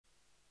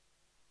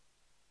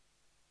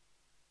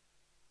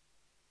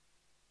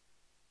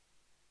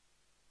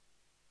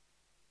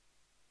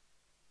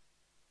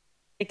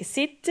take a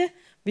seat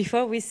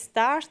before we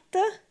start.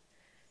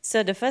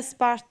 So the first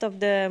part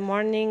of the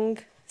morning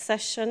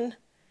session,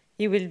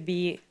 you will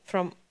be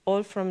from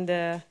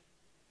the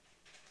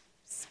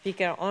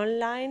speaker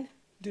online.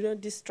 Do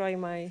not destroy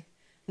my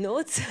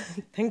notes.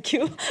 Thank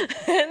you.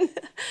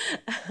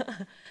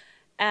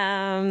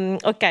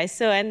 Okay,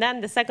 so and then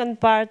the second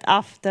part,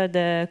 after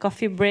the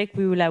coffee break,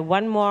 we will have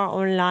one more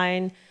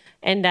online,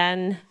 and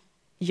then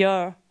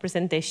your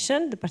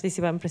presentation, the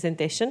participant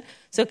presentation.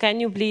 So can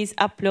you please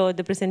upload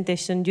the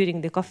presentation during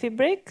the coffee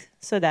break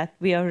so that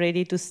we are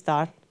ready to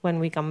start when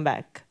we come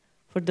back,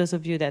 for those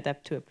of you that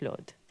have to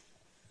upload.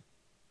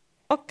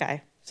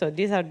 Okay, so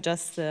these are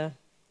just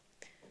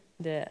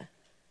the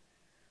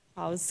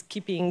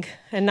housekeeping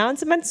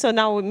announcements. So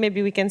now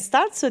maybe we can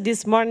start. So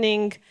this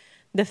morning,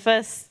 the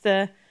first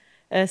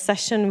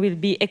session will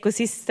be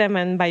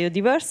ecosystem and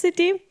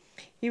biodiversity.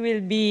 It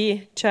will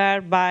be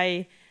chaired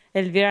by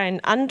Elvira and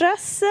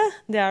Andras.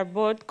 They are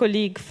both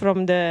colleagues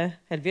from the,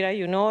 Elvira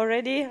you know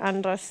already,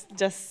 Andras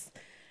just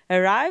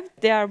arrived.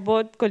 They are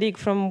both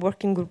colleagues from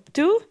working group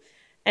 2,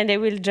 and they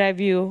will drive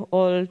you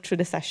all through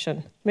the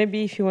session.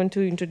 Maybe if you want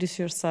to introduce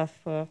yourself,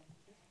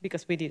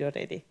 because we did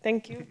already.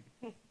 Thank you.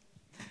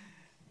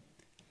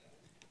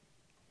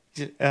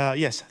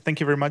 Yes, thank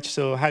you very much.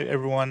 So hi,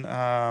 everyone.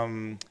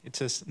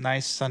 It's a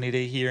nice sunny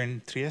day here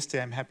in Trieste.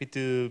 I'm happy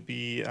to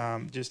be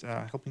just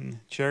helping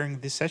sharing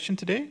this session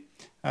today.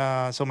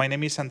 So my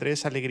name is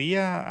Andres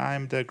Alegria.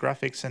 I'm the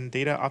Graphics and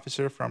Data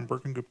Officer from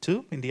Working Group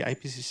 2 in the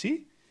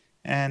IPCC.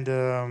 And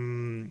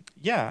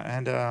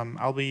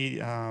I'll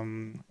be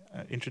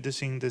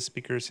introducing the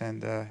speakers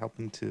and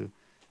helping to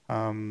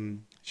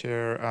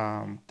share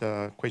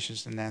the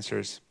questions and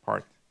answers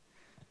part.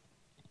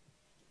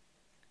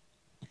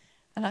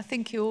 And I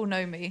think you all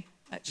know me,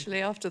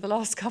 actually, after the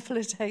last couple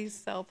of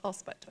days, so I'll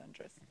pass back to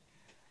Andres.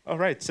 All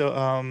right,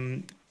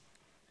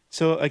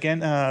 so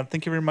again,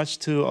 thank you very much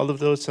to all of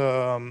those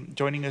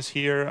joining us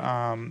here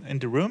in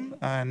the room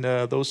and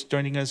those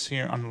joining us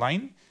here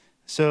online.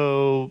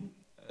 So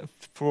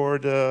for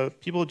the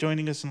people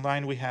joining us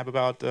online, we have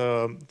about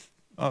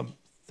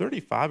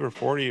 35 or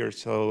 40 or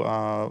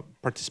so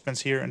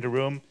participants here in the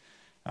room.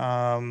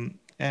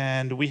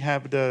 And we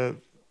have the,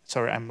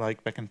 sorry, I'm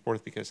like back and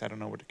forth because I don't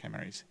know where the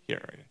camera is here.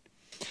 Right?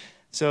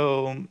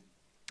 So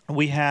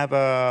we have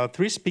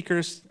 3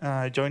 speakers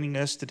joining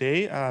us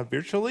today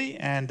virtually,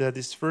 and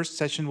this first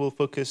session will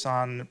focus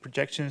on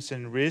projections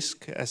and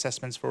risk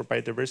assessments for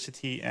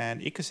biodiversity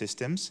and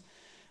ecosystems.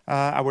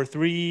 Our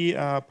 3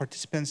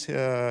 participants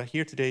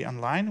here today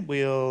online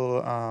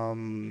will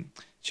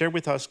share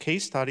with us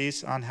case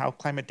studies on how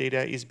climate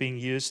data is being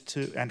used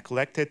to and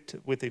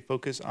collected with a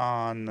focus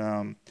on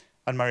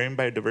marine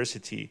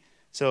biodiversity.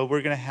 So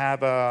we're going to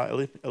have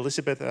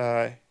Elizabeth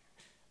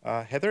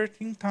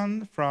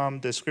Hetherington from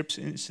the Scripps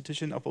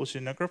Institution of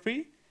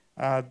Oceanography.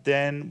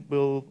 Then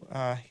we'll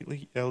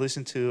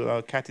listen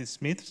to Kathrin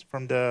Smith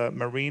from the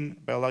Marine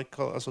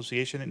Biological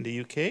Association in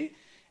the UK,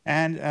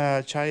 and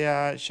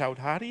Chaya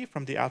Chaudhary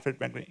from the Alfred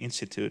Wegener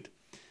Institute.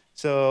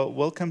 So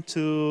welcome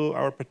to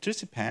our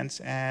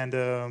participants, and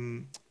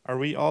are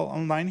we all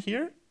online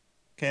here?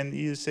 Can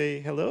you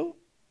say hello?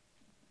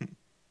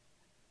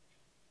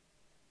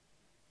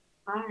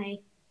 Hi.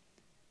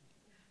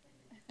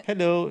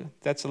 Hello,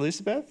 that's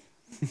Elizabeth.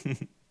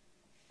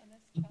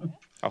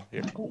 Oh,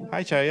 here.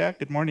 Hi, Chaya.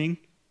 Good morning.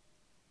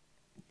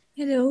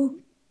 Hello.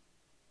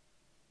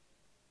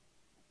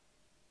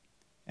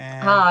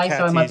 And hi, Kathy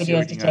sorry, my video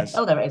has joining to check. us.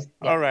 Oh, there it is.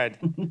 Yeah. All right.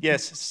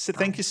 Yes. So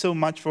thank you so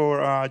much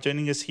for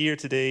joining us here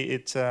today.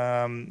 It's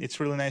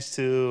really nice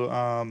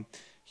to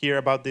hear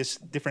about these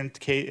different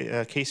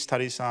case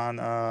studies on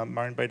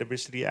marine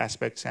biodiversity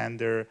aspects and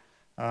their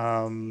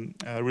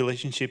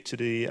relationship to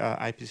the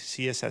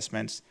IPCC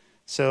assessments.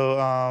 So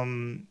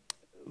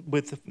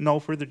with no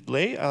further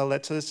delay,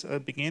 let us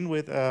begin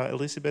with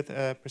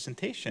Elizabeth's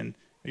presentation.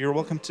 You're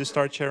welcome to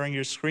start sharing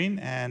your screen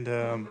and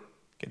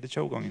get the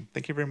show going.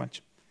 Thank you very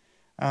much.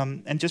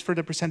 And just for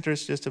the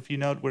presenters, just a few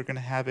notes, we're going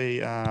to have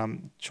a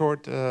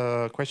short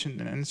question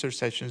and answer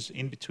sessions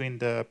in between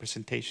the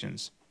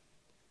presentations.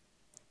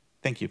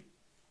 Thank you.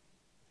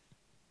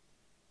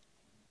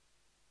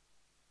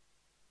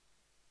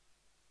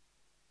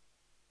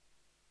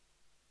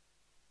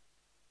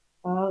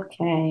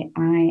 Okay,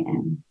 I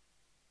am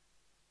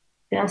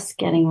just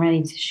getting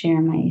ready to share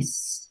my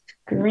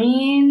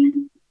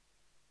screen.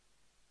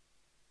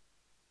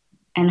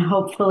 And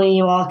hopefully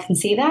you all can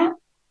see that.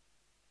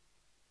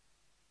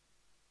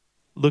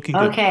 Looking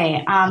good.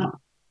 Okay. Hi,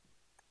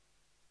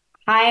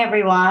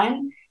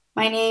 everyone.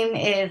 My name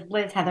is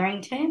Liz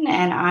Hetherington,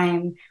 and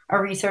I'm a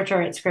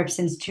researcher at Scripps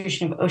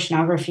Institution of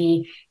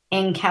Oceanography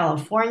in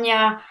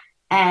California.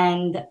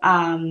 And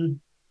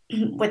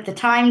with the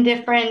time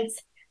difference,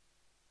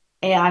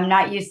 I'm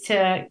not used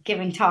to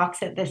giving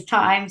talks at this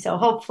time, so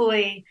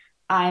hopefully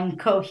I'm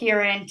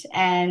coherent,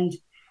 and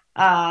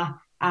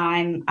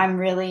I'm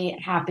really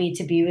happy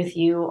to be with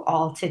you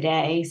all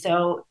today.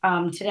 So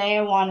today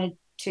I wanted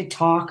to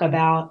talk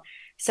about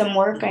some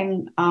work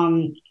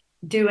I'm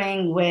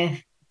doing with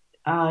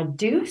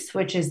DEUCE,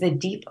 which is the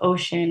Deep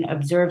Ocean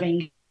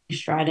Observing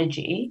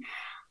Strategy,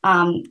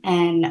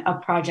 and a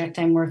project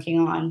I'm working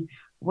on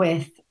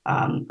with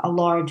a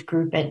large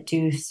group at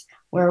DEUCE,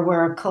 where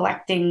we're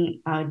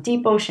collecting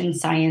deep ocean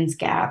science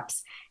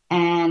gaps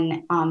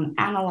and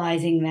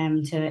analyzing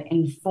them to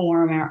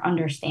inform our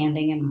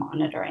understanding and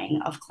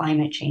monitoring of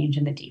climate change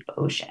in the deep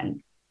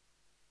ocean.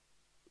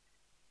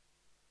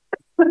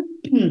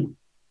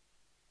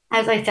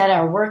 As I said,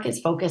 our work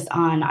is focused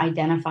on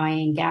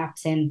identifying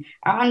gaps in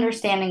our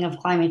understanding of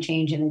climate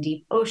change in the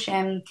deep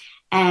ocean,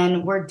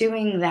 and we're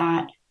doing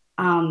that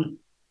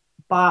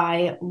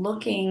by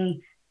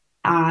looking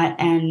at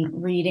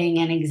and reading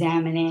and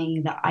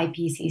examining the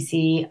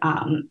IPCC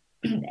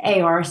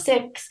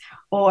AR6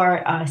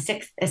 or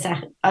sixth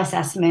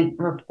assessment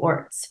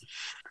reports.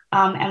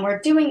 And we're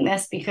doing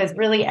this because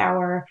really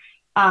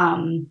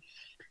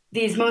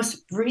these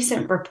most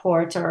recent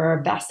reports are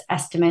our best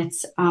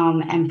estimates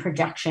and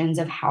projections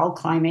of how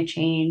climate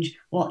change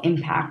will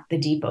impact the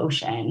deep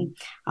ocean.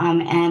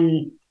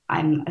 And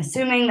I'm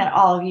assuming that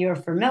all of you are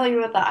familiar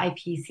with the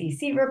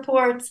IPCC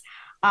reports,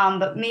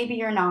 but maybe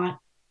you're not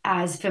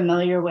as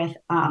familiar with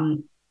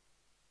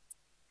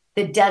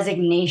the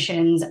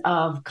designations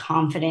of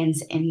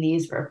confidence in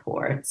these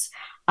reports.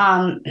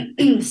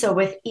 So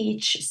with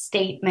each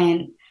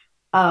statement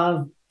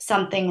of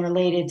something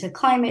related to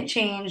climate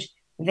change,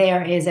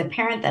 there is a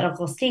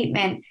parenthetical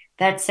statement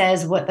that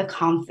says what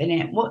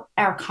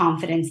our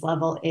confidence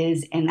level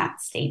is in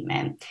that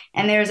statement.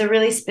 And there's a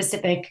really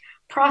specific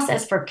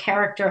process for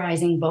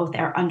characterizing both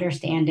our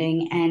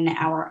understanding and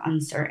our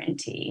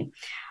uncertainty.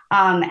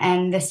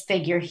 And this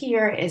figure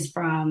here is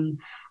from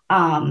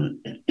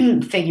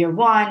figure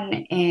 1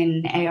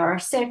 in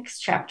AR6,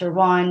 chapter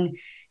 1,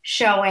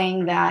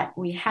 showing that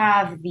we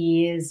have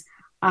these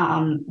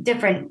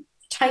different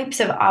types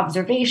of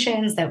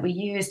observations that we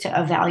use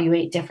to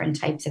evaluate different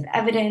types of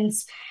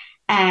evidence.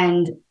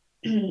 And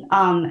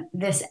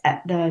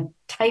the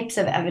types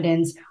of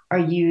evidence are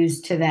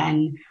used to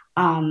then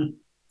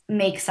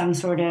make some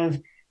sort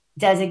of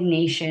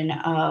designation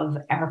of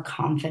our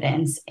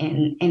confidence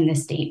in the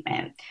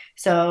statement.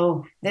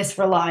 So this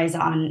relies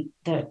on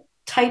the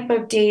type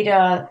of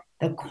data,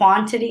 the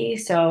quantity,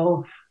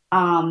 so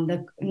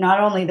not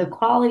only the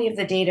quality of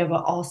the data,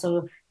 but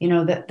also,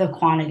 the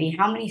quantity.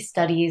 How many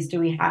studies do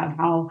we have?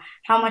 How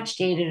much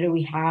data do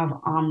we have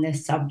on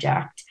this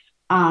subject?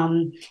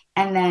 And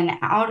then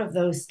out of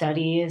those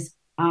studies,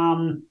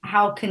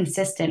 how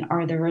consistent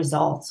are the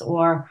results,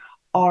 or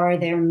are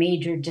there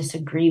major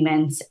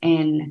disagreements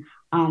in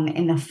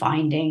the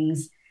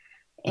findings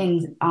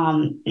and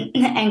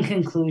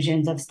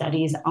conclusions of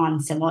studies on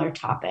similar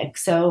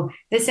topics? So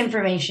this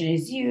information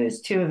is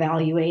used to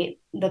evaluate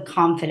the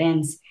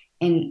confidence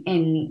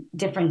in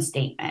different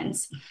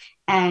statements.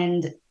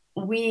 And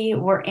we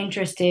were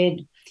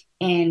interested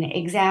in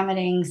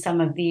examining some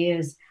of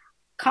these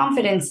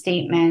confidence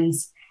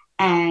statements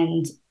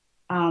and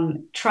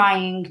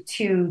trying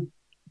to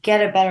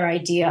get a better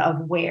idea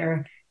of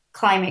where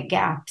climate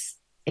gaps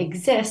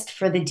exist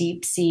for the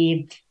deep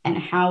sea and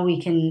how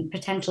we can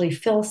potentially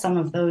fill some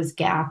of those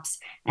gaps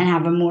and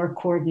have a more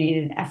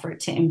coordinated effort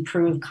to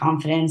improve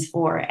confidence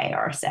for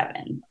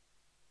AR7.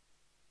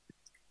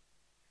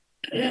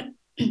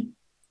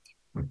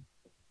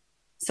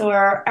 So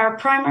our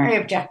primary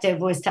objective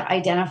was to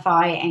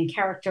identify and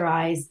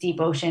characterize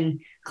deep ocean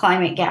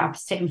climate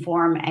gaps to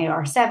inform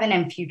AR7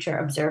 and future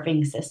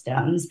observing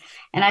systems.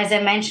 And as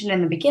I mentioned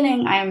in the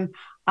beginning, I'm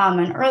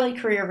an early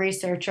career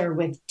researcher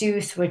with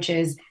DEUCE, which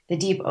is the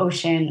Deep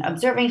Ocean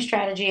Observing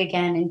Strategy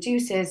again. And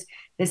DEUCE is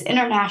this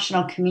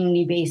international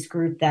community-based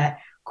group that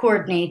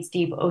coordinates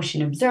deep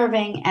ocean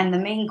observing. And the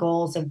main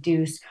goals of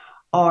DEUCE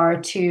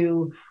are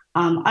to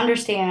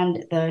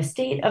understand the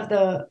state of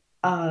the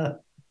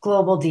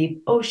global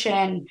deep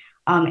ocean,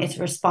 its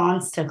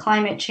response to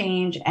climate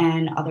change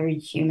and other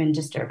human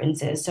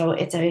disturbances. So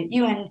it's a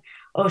UN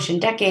Ocean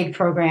Decade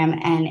program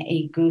and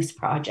a Goose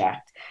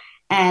project.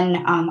 And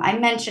I'm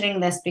mentioning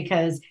this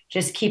because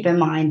just keep in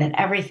mind that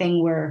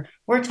everything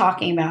we're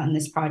talking about in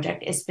this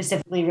project is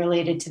specifically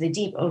related to the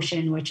deep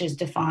ocean, which is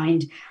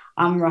defined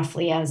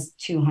roughly as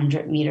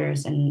 200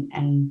 meters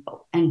and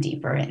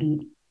deeper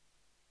in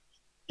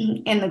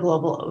the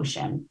global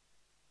ocean.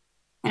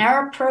 And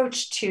our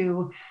approach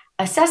to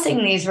assessing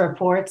these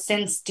reports,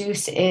 since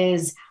DEUCE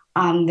is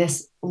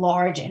this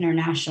large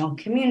international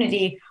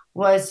community,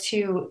 was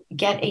to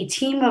get a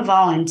team of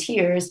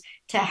volunteers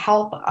to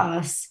help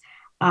us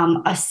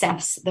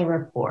assess the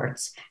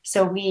reports.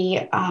 So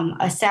we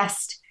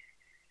assessed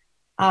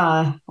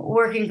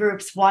working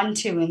groups 1,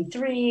 2, and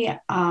 3,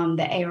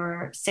 the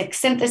AR6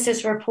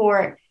 synthesis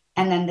report,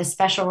 and then the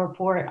special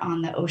report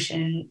on the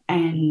ocean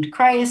and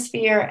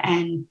cryosphere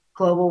and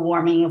global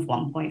warming of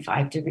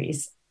 1.5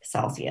 degrees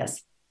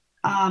Celsius.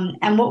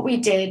 And what we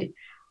did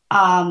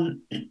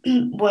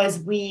was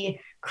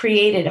we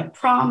created a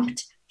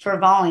prompt for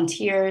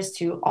volunteers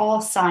to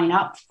all sign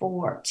up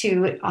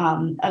to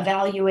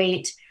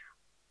evaluate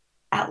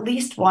at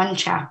least one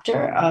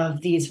chapter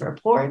of these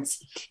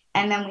reports.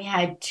 And then we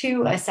had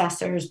 2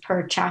 assessors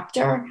per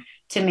chapter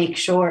to make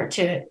sure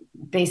to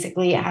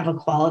basically have a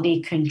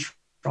quality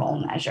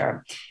control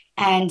measure.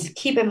 And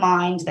keep in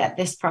mind that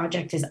this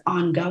project is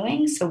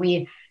ongoing. So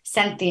we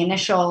sent the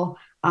initial,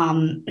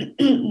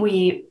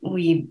 we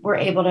were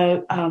able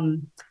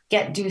to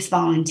get DUCE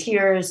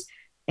volunteers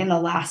in the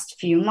last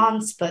few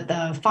months, but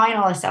the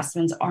final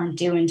assessments aren't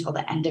due until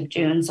the end of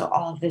June. So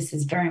all of this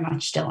is very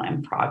much still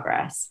in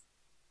progress.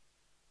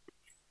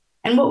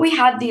 And what we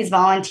had these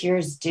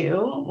volunteers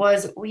do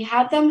was we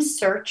had them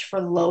search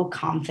for low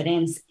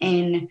confidence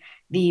in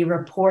the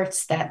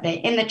reports that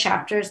in the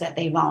chapters that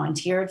they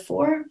volunteered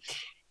for.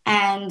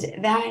 And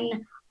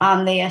then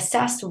they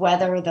assessed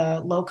whether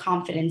the low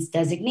confidence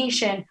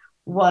designation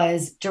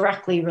was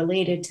directly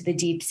related to the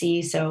deep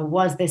sea. So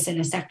was this in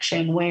a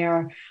section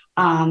where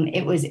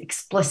it was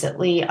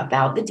explicitly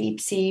about the deep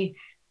sea?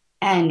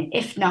 And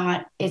if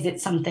not, is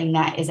it something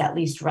that is at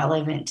least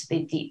relevant to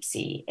the deep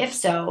sea? If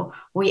so,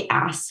 we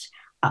asked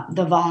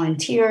the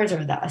volunteers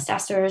or the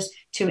assessors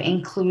to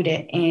include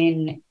it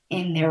in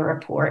their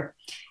report.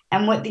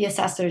 And what the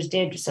assessors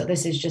did, so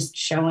this is just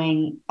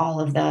showing all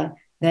of the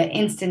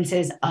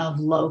instances of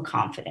low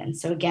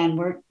confidence. So again,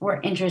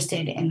 we're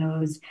interested in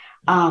those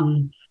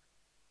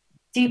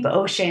deep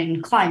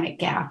ocean climate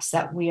gaps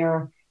that we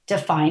are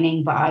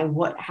defining by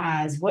what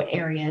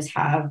areas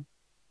have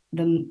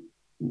the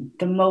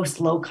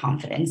most low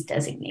confidence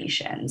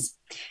designations.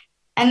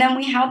 And then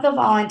we have the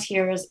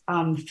volunteers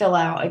fill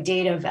out a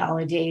data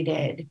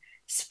validated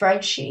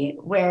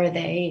spreadsheet where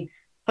they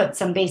put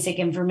some basic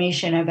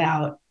information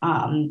about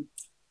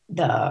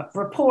the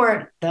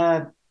report,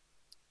 the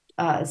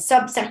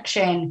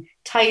subsection,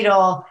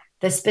 title,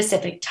 the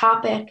specific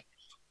topic.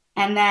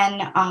 And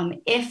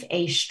then if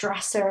a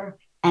stressor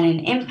and an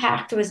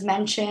impact was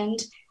mentioned,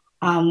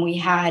 we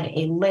had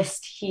a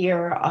list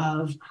here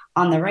of,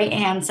 on the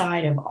right-hand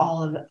side, of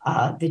all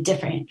of the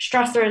different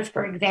stressors,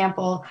 for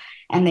example,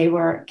 and they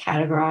were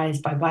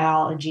categorized by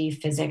biology,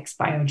 physics,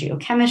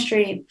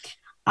 biogeochemistry.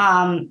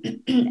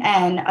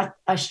 And a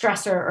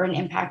stressor or an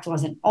impact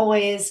wasn't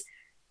always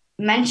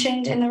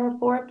mentioned in the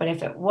report, but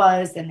if it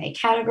was, then they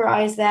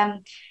categorized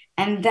them.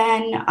 And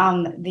then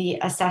the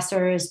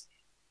assessors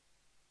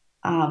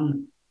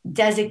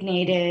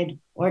designated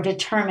or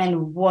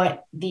determined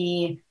what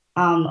the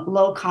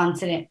low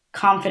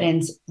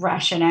confidence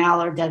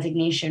rationale or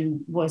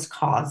designation was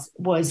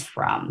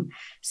from.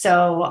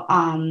 So,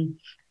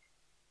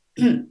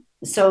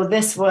 so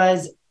this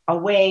was a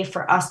way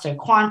for us to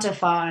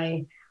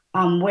quantify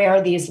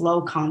where these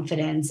low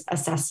confidence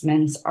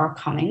assessments are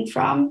coming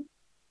from.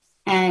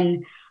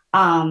 And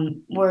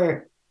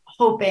we're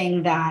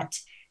hoping that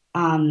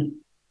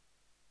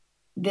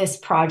this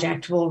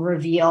project will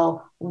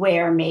reveal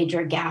where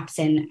major gaps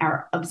in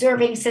our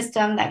observing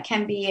system that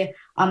can be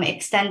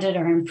extended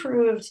or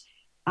improved,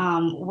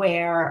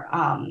 where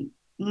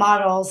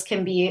models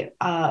can be,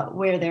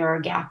 where there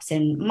are gaps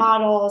in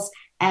models.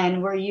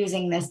 And we're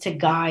using this to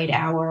guide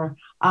our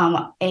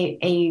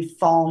a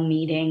fall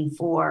meeting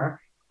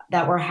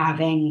that we're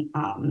having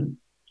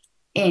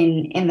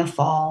in the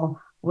fall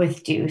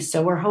with DUCE.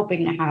 So we're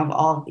hoping to have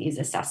all of these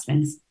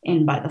assessments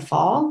in by the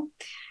fall.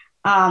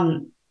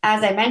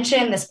 As I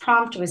mentioned, this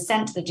prompt was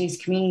sent to the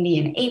DUCE community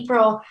in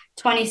April.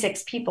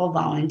 26 people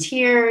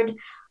volunteered.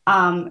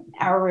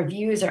 Our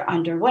reviews are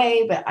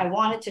underway, but I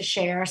wanted to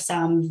share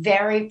some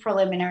very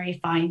preliminary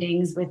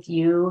findings with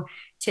you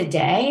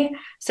today.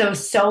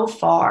 So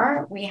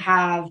far, we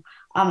have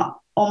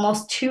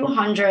almost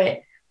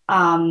 200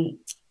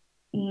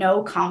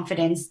 no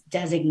confidence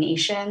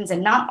designations,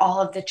 and not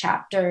all of the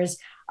chapters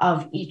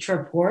of each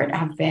report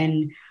have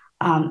been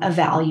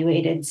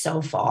evaluated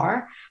so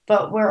far,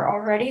 but we're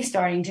already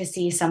starting to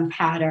see some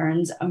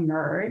patterns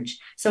emerge.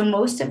 So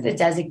most of the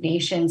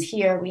designations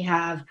here, we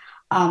have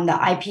the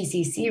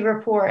IPCC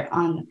report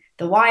on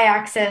the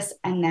y-axis,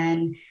 and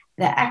then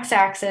the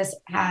x-axis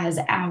has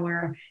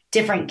our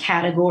different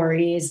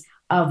categories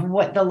of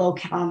what the low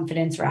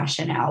confidence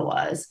rationale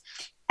was.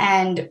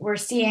 And we're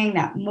seeing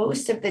that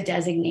most of the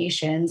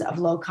designations of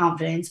low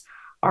confidence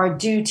are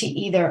due to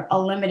either a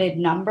limited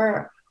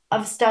number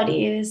of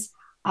studies,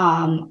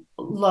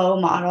 low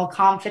model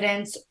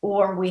confidence,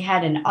 or we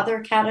had an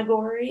other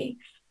category.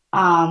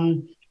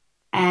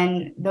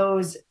 And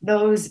those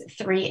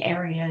three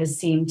areas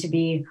seem to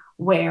be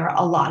where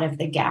a lot of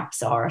the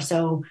gaps are.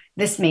 So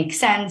this makes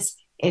sense.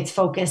 It's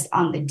focused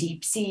on the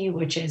deep sea,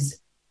 which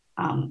is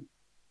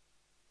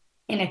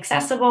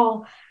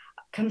inaccessible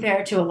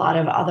compared to a lot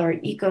of other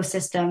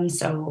ecosystems.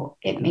 So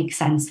it makes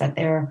sense that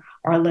there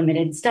are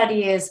limited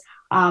studies,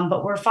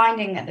 but we're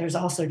finding that there's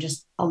also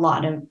just a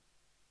lot of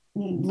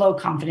low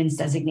confidence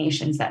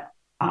designations that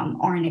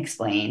aren't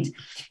explained.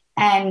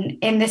 And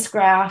in this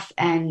graph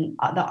and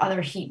the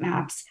other heat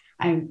maps,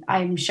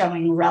 I'm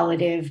showing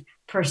relative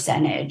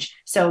percentage.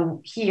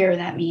 So here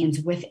that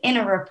means within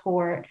a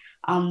report,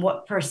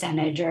 what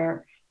percentage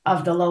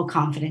of the low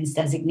confidence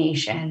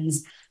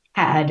designations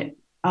had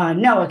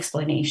no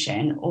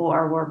explanation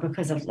or were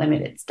because of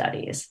limited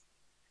studies.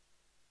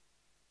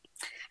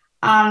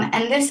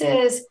 And this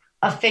is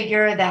a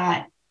figure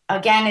that,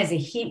 again, is a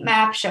heat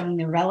map showing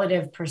the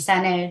relative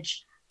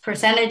percentage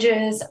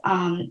percentages,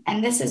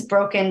 and this is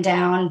broken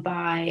down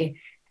by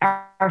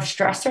our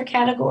stressor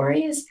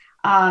categories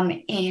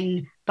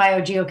in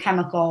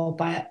biogeochemical,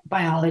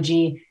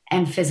 biology,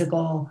 and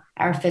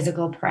our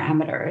physical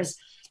parameters.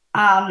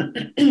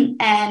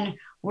 And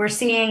we're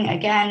seeing,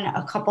 again,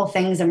 a couple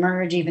things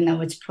emerge, even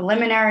though it's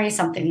preliminary.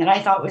 Something that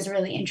I thought was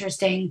really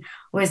interesting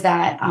was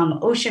that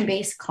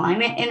ocean-based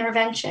climate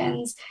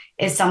interventions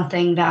is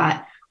something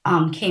that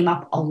came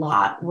up a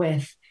lot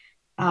with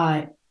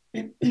there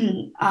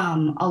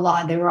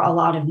were a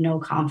lot of no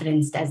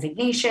confidence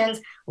designations,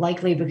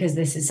 likely because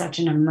this is such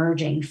an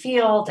emerging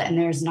field and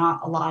there's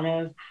not a lot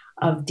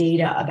of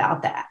data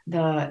about that,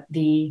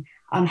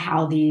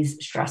 how these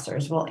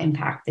stressors will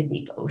impact the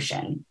deep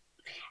ocean.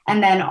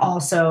 And then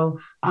also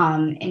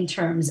in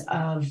terms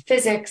of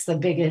physics, the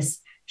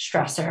biggest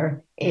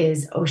stressor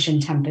is ocean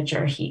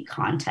temperature heat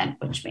content,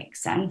 which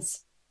makes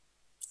sense.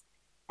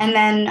 And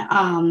then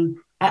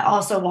I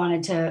also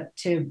wanted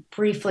to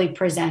briefly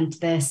present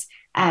this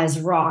as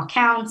raw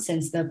counts,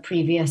 since the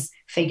previous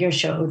figure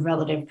showed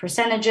relative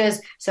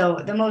percentages. So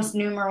the most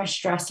numerous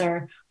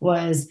stressor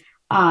was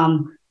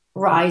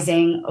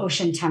rising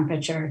ocean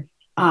temperature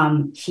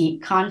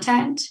heat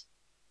content.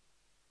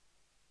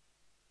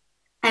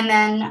 And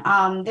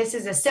then this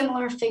is a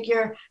similar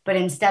figure, but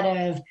instead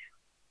of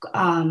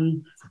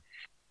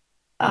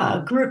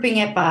grouping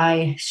it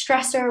by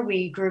stressor,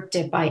 we grouped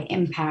it by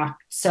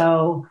impact.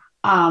 So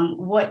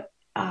where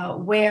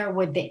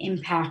would the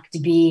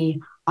impact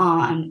be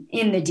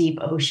in the deep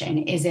ocean?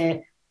 Is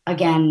it,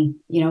 again,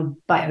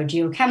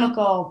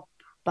 biogeochemical,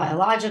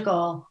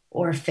 biological,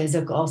 or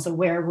physical? So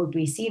where would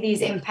we see these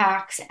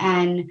impacts?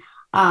 And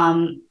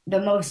the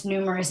most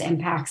numerous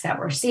impacts that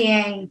we're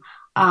seeing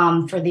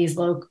for these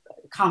low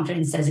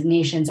confidence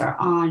designations are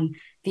on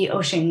the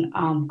ocean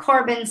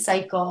carbon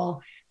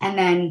cycle. And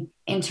then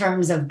in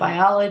terms of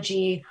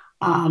biology,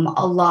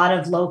 a lot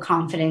of low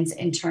confidence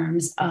in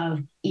terms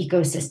of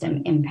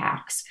ecosystem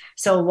impacts.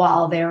 So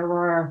while there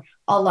were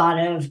a lot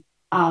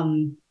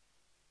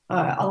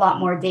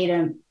more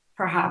data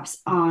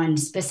perhaps on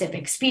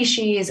specific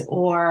species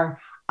or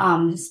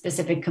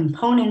specific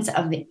components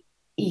of the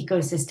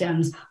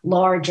ecosystems,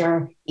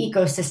 larger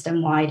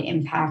ecosystem-wide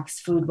impacts,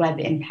 food web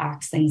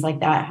impacts, things like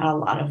that, had a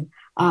lot of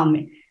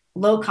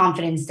low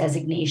confidence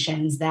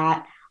designations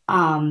that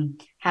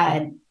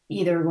had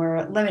either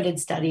were limited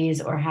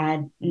studies or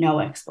had no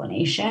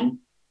explanation.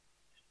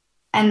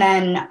 And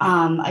then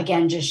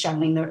again, just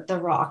showing the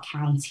raw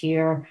counts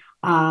here,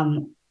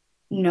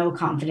 no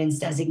confidence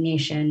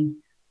designation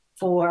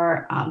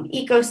for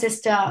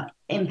ecosystem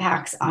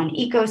impacts on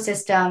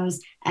ecosystems.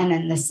 And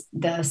then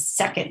the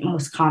second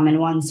most common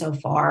one so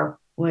far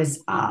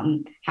was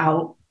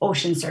how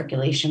ocean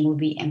circulation will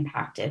be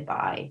impacted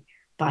by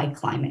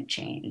climate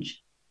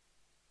change.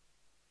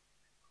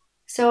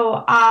 So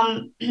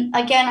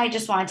again, I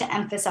just wanted to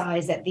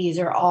emphasize that these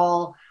are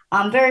all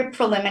very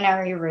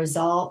preliminary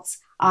results.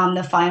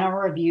 The final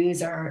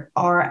reviews are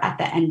at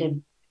the end of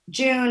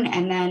June,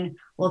 and then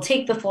we'll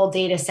take the full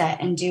data set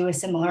and do a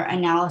similar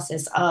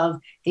analysis of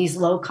these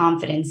low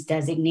confidence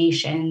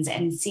designations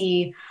and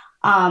see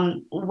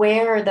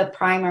where the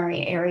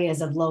primary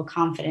areas of low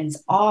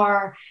confidence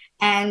are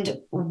and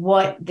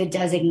what the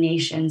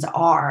designations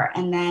are,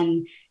 and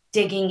then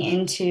digging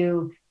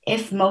into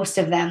if most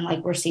of them,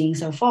 like we're seeing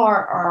so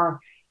far,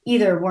 are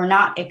either were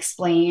not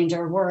explained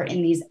or were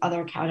in these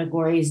other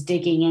categories,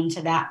 digging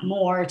into that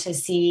more to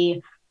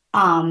see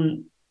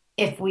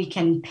if we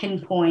can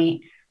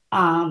pinpoint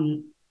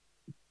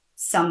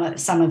some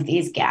of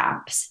these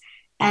gaps.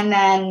 And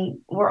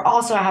then we're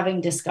also having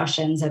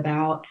discussions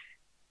about,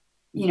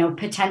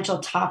 potential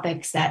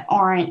topics that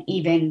aren't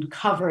even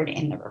covered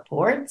in the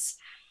reports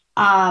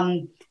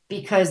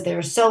because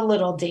there's so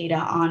little data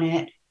on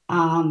it,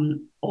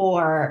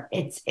 or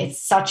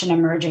it's such an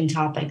emerging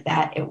topic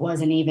that it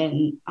wasn't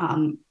even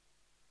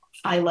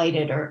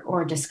highlighted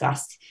or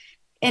discussed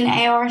in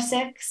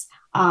AR6,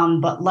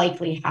 but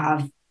likely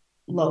have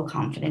low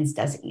confidence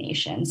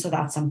designation. So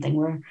that's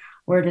something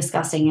we're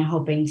discussing and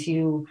hoping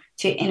to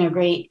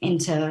integrate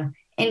into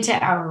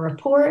our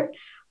report.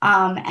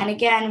 And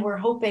again, we're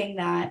hoping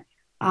that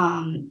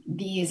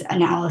these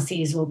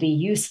analyses will be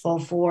useful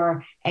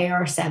for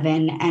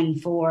AR7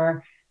 and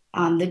for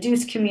the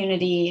DEUCE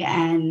community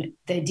and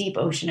the deep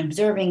ocean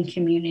observing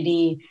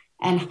community,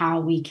 and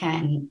how we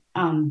can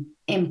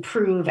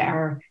improve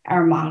our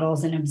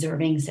models and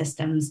observing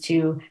systems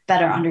to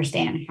better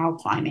understand how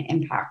climate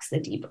impacts the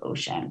deep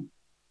ocean.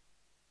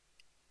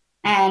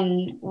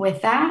 And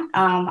with that,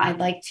 I'd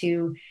like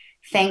to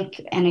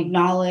thank and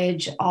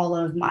acknowledge all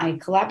of my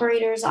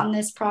collaborators on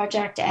this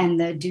project and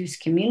the DEUCE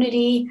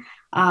community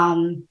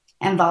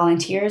and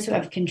volunteers who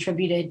have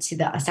contributed to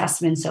the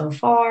assessment so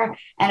far.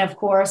 And of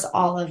course,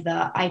 all of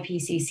the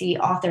IPCC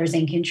authors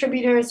and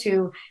contributors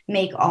who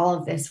make all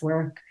of this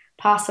work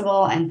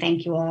possible. And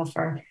thank you all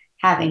for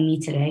having me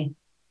today.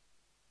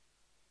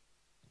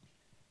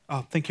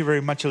 Oh, thank you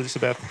very much,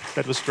 Elizabeth.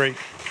 That was great.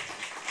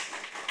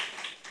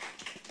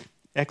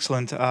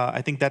 Excellent.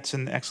 I think that's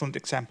an excellent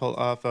example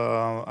of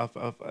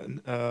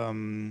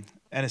an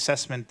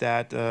assessment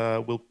that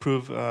will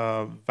prove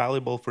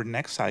valuable for the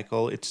next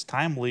cycle. It's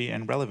timely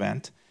and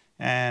relevant.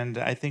 And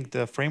I think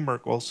the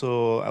framework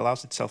also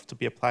allows itself to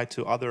be applied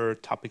to other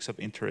topics of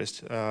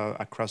interest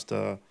across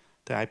the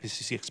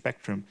IPCC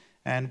spectrum.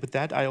 And with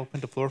that, I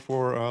open the floor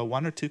for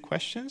 1 or 2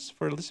 questions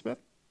for Elizabeth.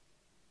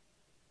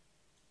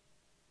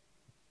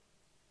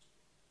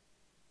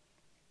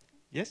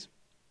 Yes?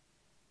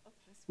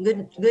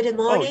 Good morning.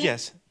 Oh,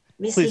 yes.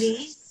 Miss Please.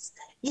 Liz.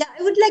 Yeah,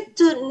 I would like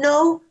to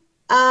know,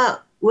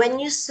 when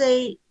you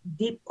say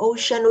deep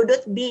ocean, would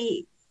it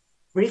be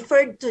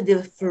referred to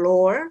the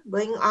floor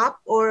going up,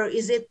 or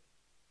is it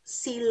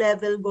sea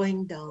level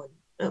going down?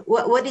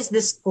 What is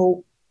the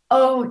scope?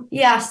 Oh,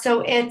 yeah.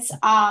 So it's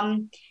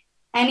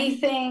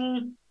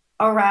anything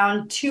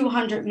around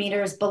 200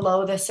 meters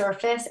below the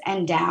surface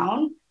and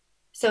down.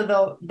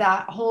 So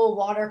that whole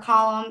water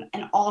column,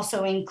 and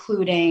also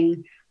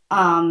including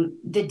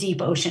the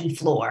deep ocean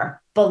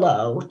floor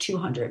below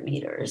 200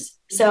 meters.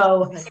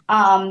 So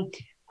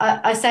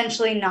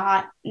essentially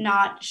not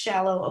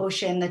shallow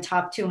ocean, the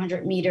top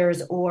 200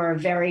 meters, or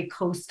very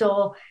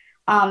coastal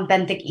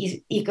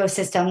benthic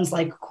ecosystems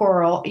like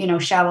coral,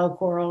 shallow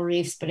coral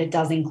reefs, but it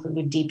does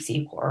include deep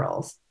sea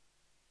corals.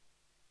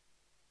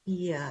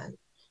 Yeah.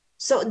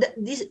 So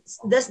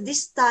does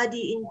this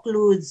study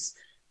includes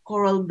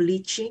coral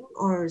bleaching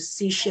or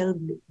seashell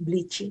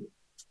bleaching?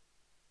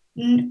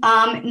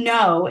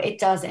 No, it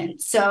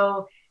doesn't.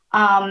 So,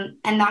 and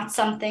that's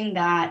something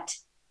that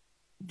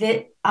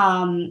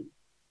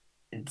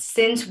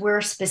since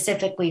we're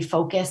specifically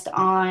focused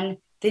on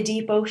the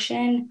deep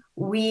ocean,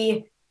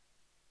 we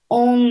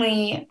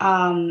only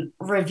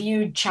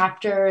reviewed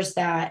chapters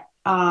that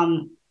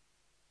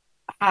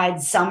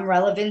had some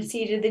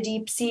relevancy to the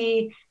deep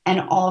sea,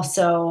 and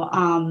also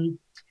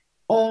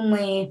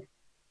only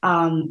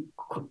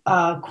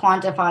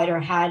quantified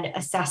or had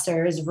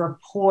assessors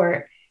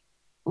report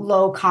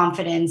low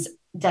confidence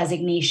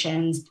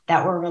designations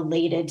that were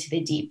related to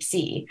the deep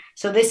sea.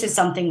 So this is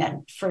something that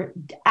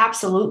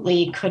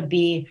absolutely could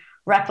be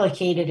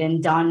replicated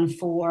and done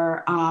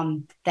for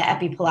the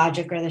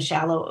epipelagic or the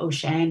shallow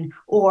ocean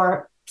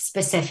or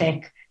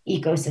specific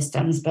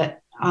ecosystems,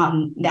 but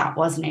that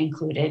wasn't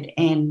included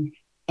in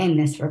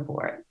this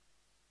report.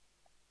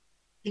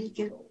 Thank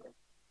you.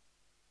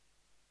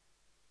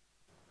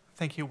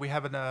 Thank you. We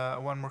have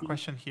one more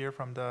question here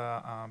from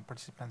the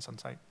participants on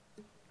site.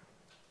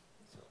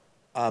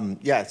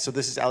 Yeah, so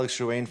this is Alex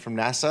Ruane from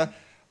NASA.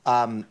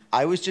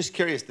 I was just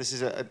curious, this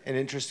is an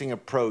interesting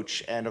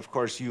approach, and of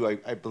course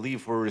I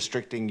believe we're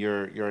restricting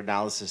your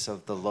analysis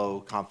of the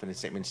low confidence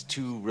statements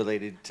to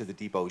related to the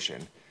deep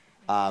ocean.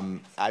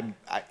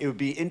 It would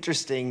be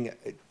interesting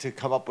to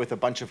come up with a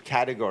bunch of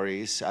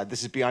categories.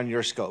 This is beyond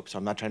your scope, so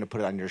I'm not trying to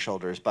put it on your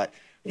shoulders, but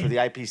for the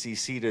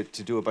IPCC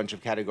to do a bunch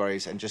of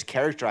categories and just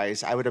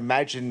characterize, I would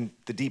imagine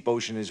the deep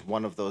ocean is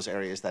one of those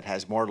areas that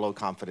has more low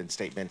confidence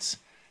statements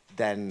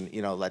than,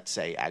 let's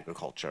say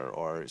agriculture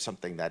or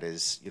something that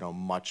is,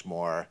 much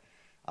more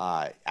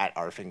at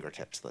our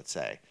fingertips, let's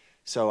say.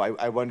 So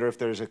I wonder if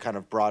there's a kind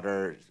of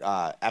broader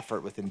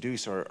effort with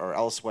Induce or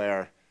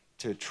elsewhere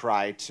to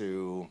try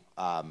to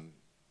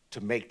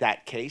make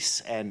that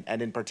case. And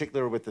in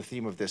particular with the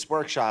theme of this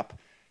workshop,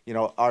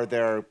 are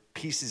there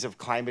pieces of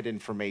climate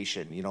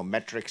information,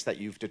 metrics that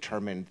you've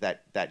determined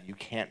that you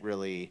can't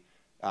really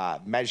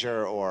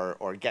measure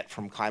or get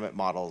from climate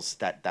models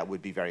that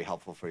would be very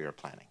helpful for your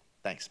planning?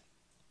 Thanks.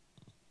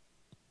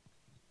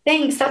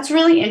 Thanks. That's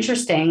really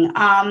interesting.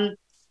 And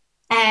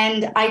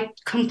I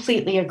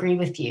completely agree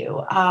with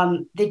you.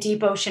 The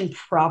deep ocean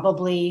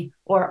probably,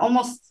 or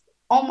almost,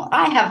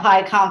 I have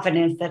high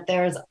confidence that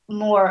there's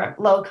more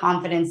low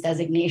confidence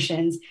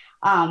designations,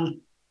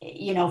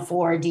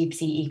 for deep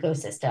sea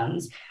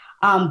ecosystems.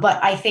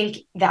 But I think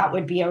that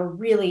would be a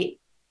really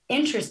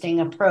interesting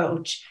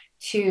approach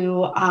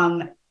to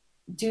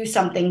do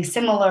something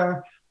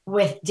similar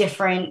with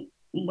different,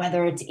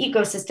 whether it's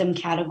ecosystem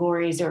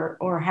categories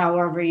or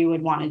however you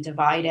would want to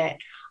divide it,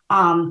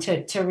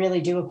 to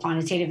really do a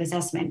quantitative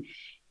assessment.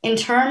 In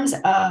terms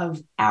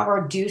of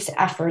our DUCE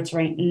efforts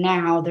right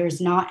now, there's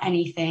not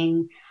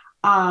anything,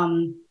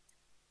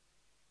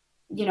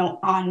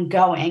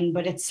 ongoing,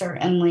 but it's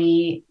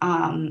certainly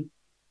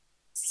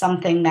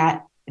something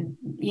that,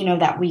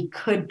 that we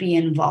could be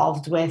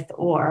involved with,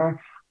 or,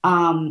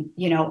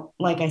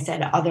 like I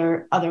said,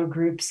 other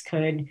groups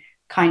could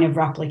kind of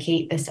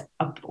replicate this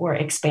or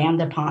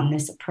expand upon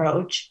this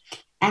approach.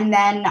 And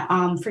then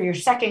for your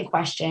second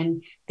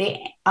question, the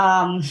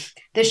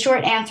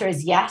short answer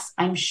is yes.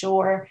 I'm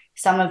sure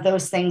some of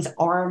those things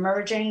are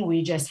emerging.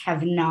 We just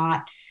have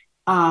not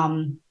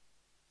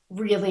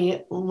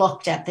really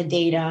looked at the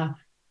data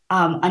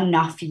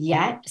enough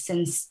yet,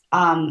 since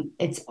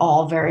it's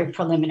all very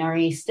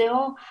preliminary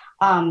still,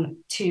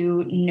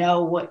 to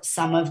know what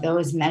some of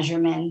those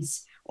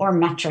measurements or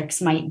metrics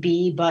might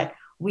be. But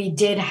we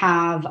did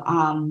have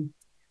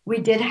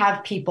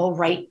people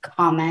write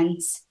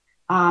comments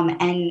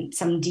and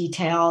some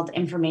detailed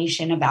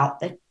information about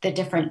the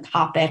different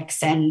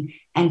topics and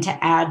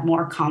to add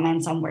more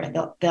comments on where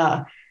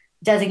the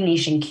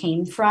designation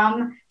came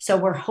from. So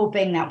we're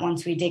hoping that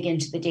once we dig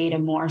into the data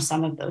more,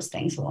 some of those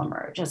things will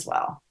emerge as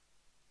well.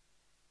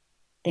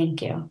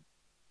 Thank you.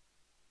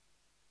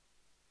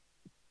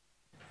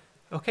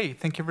 Okay,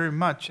 thank you very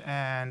much.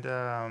 And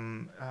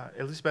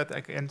Elizabeth,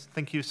 again,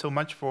 thank you so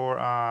much for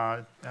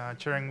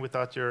sharing with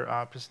us your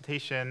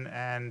presentation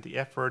and the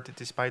effort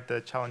despite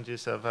the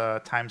challenges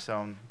of time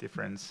zone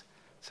difference.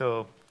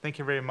 So thank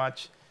you very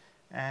much.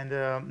 And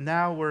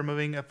now we're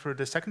moving up for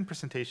the second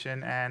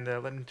presentation. And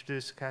let me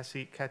introduce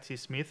Kathy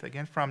Smith,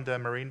 again from the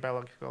Marine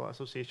Biological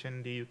Association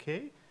in the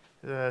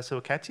UK. So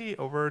Kathy,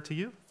 over to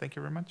you. Thank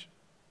you very much.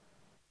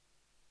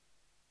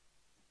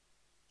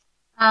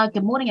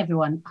 Good morning,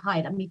 everyone. Hi,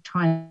 let me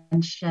try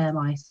and share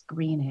my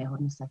screen here.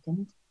 Hold on a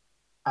second.